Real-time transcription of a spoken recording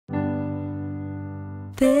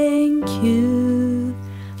Thank you,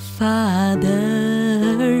 Father,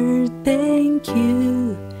 thank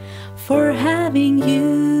you for having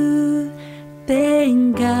you.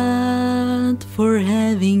 Thank God for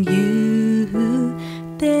having you.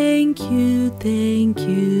 Thank you, thank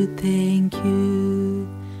you, thank you.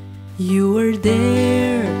 You were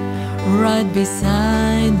there, right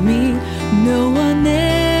beside me. No one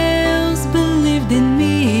else believed in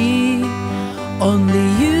me. Only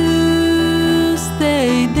you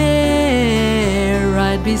stayed there,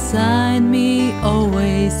 right beside me,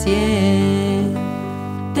 always, yeah.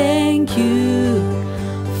 Thank you,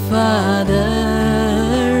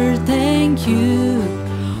 Father, thank you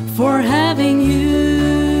for having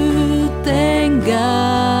you. Thank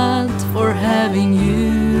God for having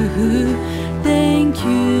you. Thank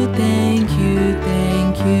you, thank you,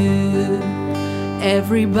 thank you.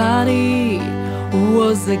 Everybody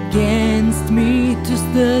was against me to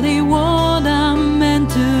study what I'm meant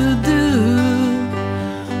to do.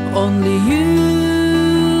 Only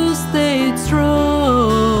you stayed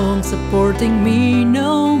strong, supporting me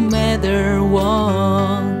no matter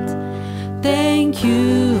what. Thank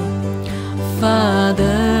you,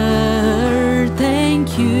 Father,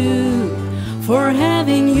 thank you for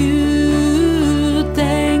having you.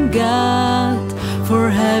 Thank God for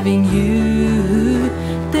having you.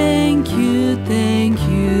 Thank you, thank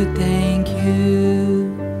you, thank you.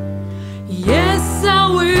 Yes, I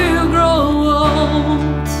will grow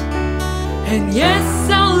old, and yes,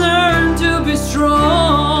 I'll learn to be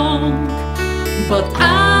strong, but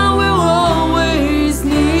I will always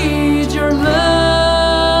need your love.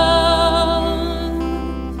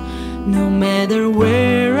 No matter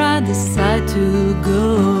where I decide to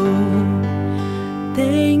go.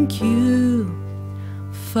 Thank you,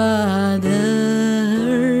 Father,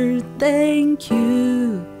 thank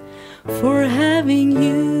you for having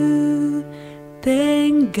you.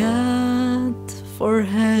 Thank God for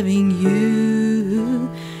having you.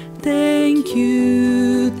 Thank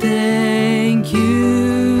you, thank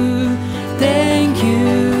you, thank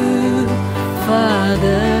you,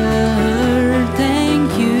 Father, thank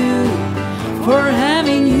you for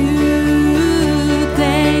having you.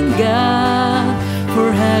 Thank God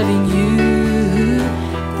for having you.